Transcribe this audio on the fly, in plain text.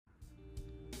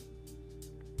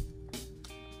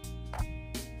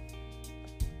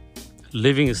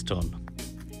Livingstone,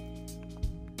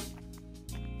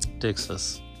 Texas.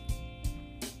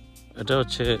 এটা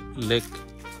হচ্ছে lake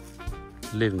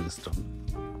Livingstone.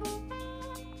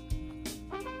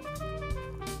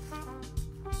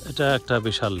 এটা একটা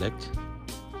বিশাল লেক,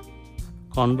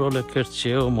 কন্ডো লেকের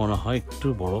চেয়েও মনে হয় একটু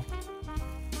বড়।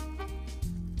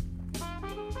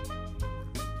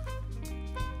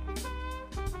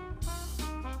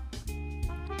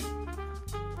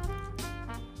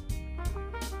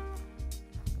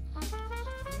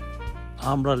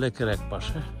 আমরা লেকের এক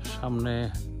পাশে, সামনে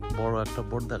বড় একটা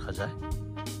বোট দেখা যায়।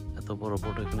 এত বড়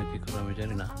বোট এখানে কি করে আমি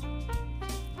জানি না।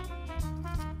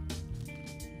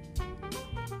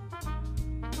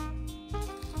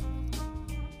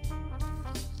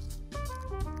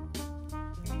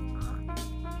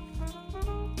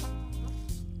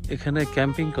 এখানে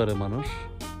ক্যাম্পিং করে মানুষ।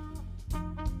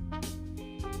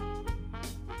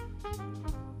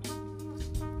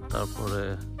 তারপরে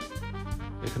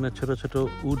এখানে ছোট ছোট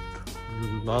উড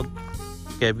লগ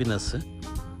ক্যাবিন আছে,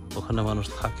 ওখানে মানুষ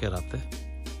থাকে রাতে।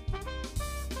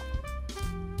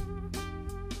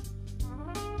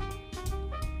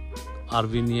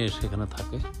 আরবি নিয়ে সেখানে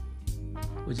থাকে।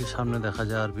 ওই যে সামনে দেখা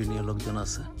যায় আরবি নিয়ে লোকজন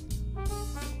আছে।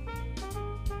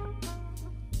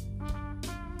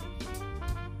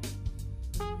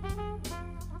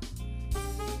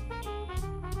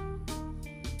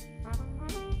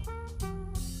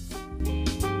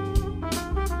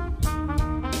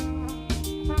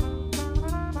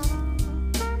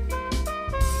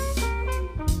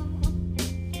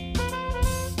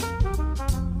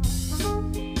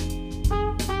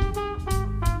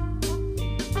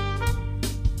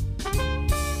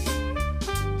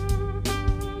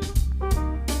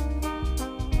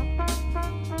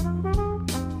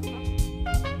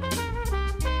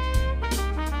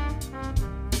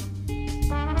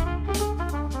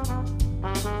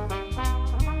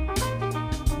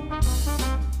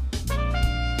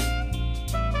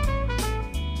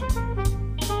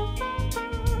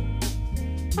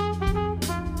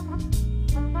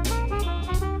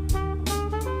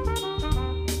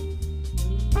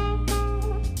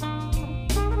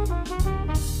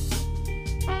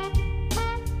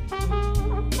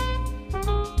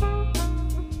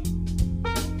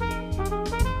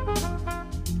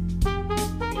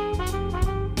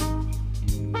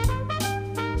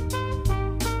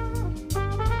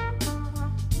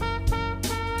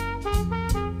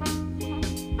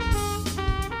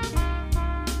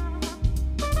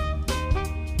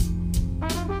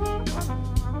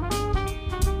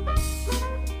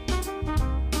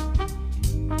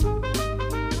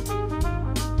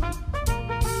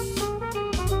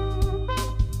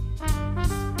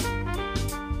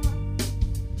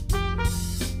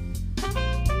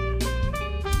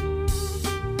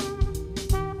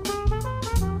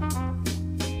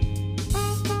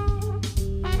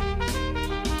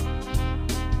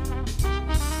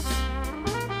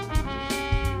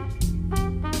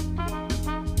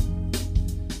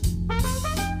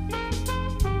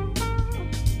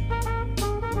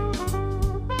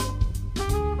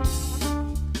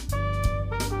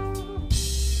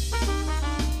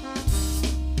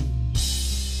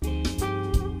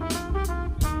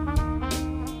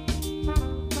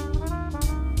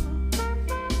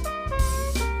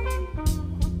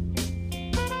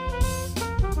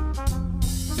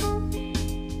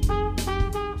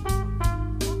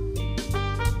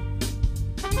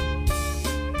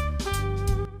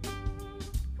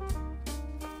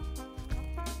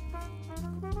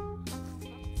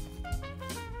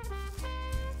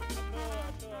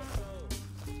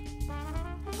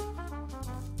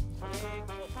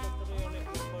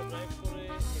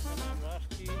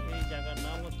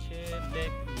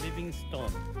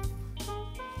 লিভিংস্টন,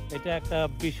 এটা একটা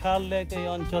বিশাল লেক এই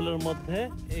অঞ্চলের মধ্যে।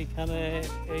 এইখানে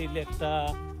এই লেকটা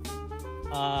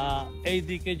এই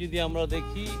দিকে যদি আমরা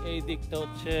দেখি, এই দিকটা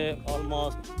হচ্ছে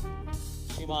অলমোস্ট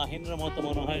সীমাহীনের মতো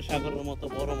মনে হয়, সাগরের মতো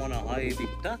বড় মনে হয় এই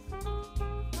দিকটা।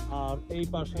 আর এই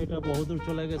পাশে এটা বহুদূর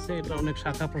চলে গেছে, এটা অনেক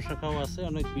শাখা প্রশাখাও আছে,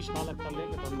 অনেক বিশাল একটা লেক।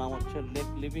 এটার নাম হচ্ছে লেক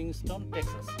লিভিংস্টন,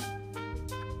 টেক্সাস।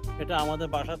 এটা আমাদের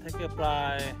বাসা থেকে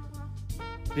প্রায়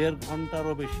 1.5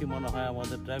 ঘন্টারও বেশি মনে হয়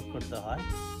আমাদের ড্রাইভ করতে হয়।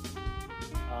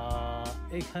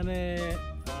 এইখানে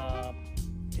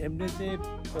এমনিতে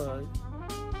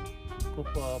খুব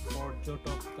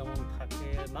পর্যটক তেমন থাকে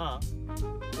না,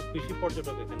 খুব বেশি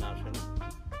পর্যটক এখানে আসে না।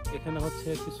 এখানে হচ্ছে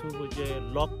কিছু যে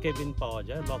লক কেবিন পাওয়া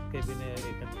যায়, লক কেবিনে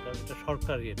এখানকার এটা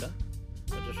সরকারি, এটা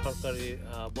সরকারি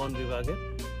বন বিভাগের।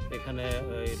 এখানে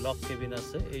এই লক কেবিন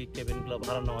আছে, এই কেবিনগুলো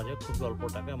ভাড়া নেওয়া যায় খুব অল্প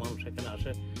টাকায়। মানুষ এখানে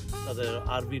আসে, তাদের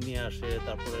আরবি নিয়ে আসে,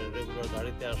 তারপরে রেগুলার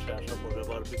গাড়িতে আসে, আসার পরে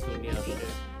বারবিকিউ নিয়ে আসে,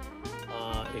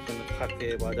 এখানে থাকে,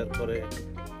 বাজার করে।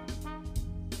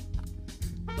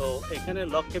 তো এখানে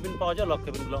লক কেবিন পাওয়া যায়। লক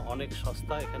কেবিনগুলো অনেক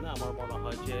সস্তা এখানে। আমার মনে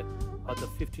হয় যে হয়তো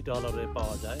 $50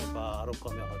 পাওয়া যায় বা আরও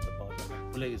কমে হয়তো পাওয়া যায়,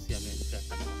 ভুলে গেছি আমি এক্সাক্ট।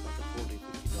 হয়তো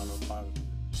 $40-50 পার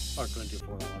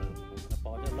 24 আওয়ারের এখানে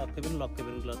পাওয়া যায় লক কেবিন। লক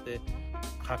কেবিনগুলোতে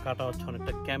থাকাটা হচ্ছে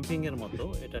অনেকটা ক্যাম্পিংয়ের মতো।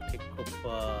 এটা ঠিক খুব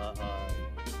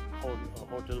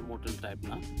হোটেল মোটেল টাইপ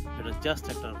না, এটা জাস্ট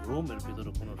একটা রুম, এর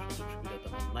ভিতরে কোনো সুযোগ সুবিধা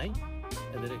তেমন নাই।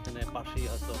 এদের এখানে পাশেই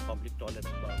হয়তো পাবলিক টয়লেট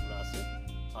বাগুলো আছে।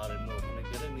 আর এমনি ওখানে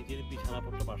গেলে নিজের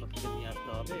বিছানাপত্র বাসা থেকে নিয়ে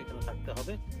আসতে হবে, এখানে থাকতে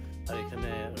হবে। আর এখানে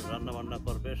রান্না বান্না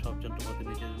করবে, সব যন্ত্রপাতি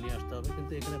নিজের নিয়ে আসতে হবে।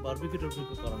 কিন্তু এখানে বারবিকিউ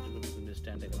টারবিকিউ করার জন্য বিভিন্ন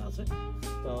স্ট্যান্ড এখানে আছে।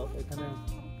 তো এখানে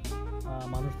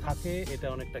মানুষ থাকে, এটা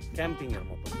অনেকটা ক্যাম্পিংয়ের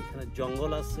মতো। এখানে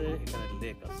জঙ্গল আছে, এখানে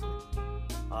লেক আছে।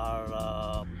 আর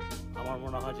আমার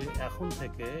মনে হয় যে এখন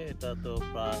থেকে, এটা তো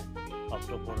প্রায়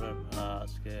অক্টোবরের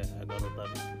আজকে 11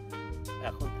 তারিখ,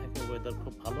 এখন থেকে ওয়েদার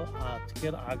খুব ভালো।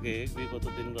 আজকের আগে বিগত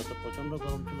দিনগুলোতে প্রচণ্ড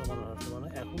গরম ছিল, মানুষ আসতে পারে না।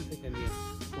 এখন থেকে নিয়ে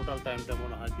টোটাল টাইমটা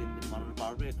মনে হয় দিন দিন মানুষ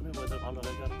বাড়বে এখানে, ওয়েদার ভালো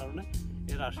হয়ে যাওয়ার কারণে।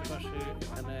 এর আশেপাশে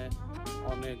এখানে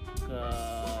অনেক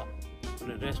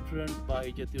মানে রেস্টুরেন্ট বা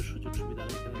এই জাতীয় সুযোগ সুবিধা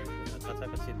এখানে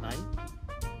কাছাকাছি নাই।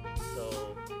 তো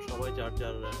সবাই যার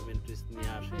যার অ্যামিনিটিস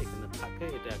নিয়ে আসে, এখানে থাকে।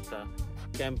 এটা একটা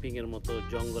ক্যাম্পিংয়ের মতো,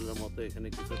 জঙ্গলের মতো। এখানে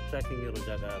কিছু ট্রেকিংয়েরও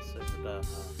জায়গা আছে, সেটা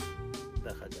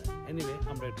দেখা যায়। এনিওয়ে,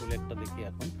 আমরা একটু লেকটা দেখি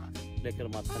এখন। লেকের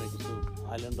মাঝখানে কিছু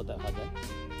আইল্যান্ডও দেখা যায়।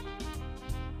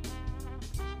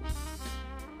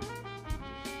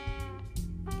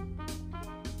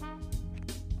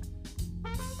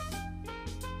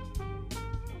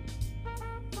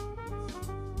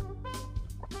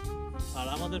 আর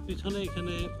আমাদের পিছনে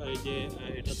এখানে এই যে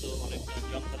এটা তো অনেকটা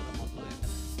জঙ্গলের মতো এখানে।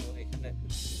 তো এখানে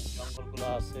জঙ্গলগুলো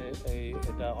আছে,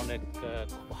 এটা অনেক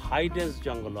হাই ডেন্স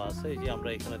জঙ্গলও আছে। এই যে আমরা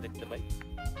এখানে দেখতে পাই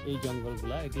এই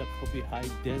জঙ্গলগুলা, এগুলো খুবই হাই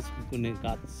ডেন্স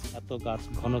গাছ, এত গাছ,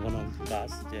 ঘন ঘন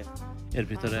গাছ যে এর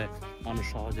ভিতরে মানুষ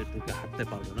সহজে ঢুকে হাঁটতে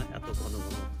পারবে না, এত ঘন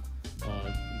ঘন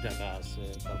জায়গা আছে।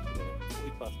 তারপরে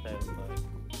ওই পাশটায়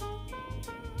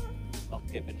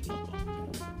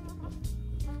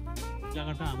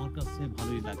জায়গাটা আমার কাছে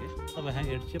ভালোই লাগে। তবে হ্যাঁ,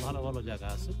 এর চেয়ে ভালো ভালো জায়গা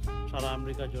আছে। সারা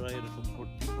আমেরিকা জোড়া এরকম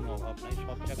ভর্তি কোনো অভাব নাই,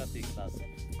 সব জায়গাতেই এগুলো আছে।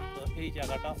 তো এই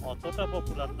জায়গাটা অতটা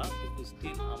পপুলার না, কিন্তু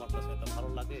স্টিল আমার কাছে এটা ভালো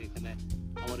লাগে। এখানে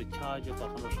আমার ইচ্ছা হয় যে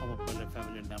কখনো সময় পেলে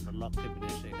ফ্যামিলি নিয়ে আমরা লক কেবিনে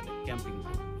এসে এখানে ক্যাম্পিং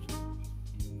করি।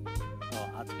 তো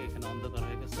আজকে এখানে অন্ধকার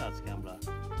হয়ে গেছে, আজকে আমরা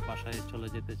বাসায় চলে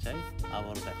যেতে চাই।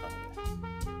 আবার দেখা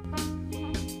হবে।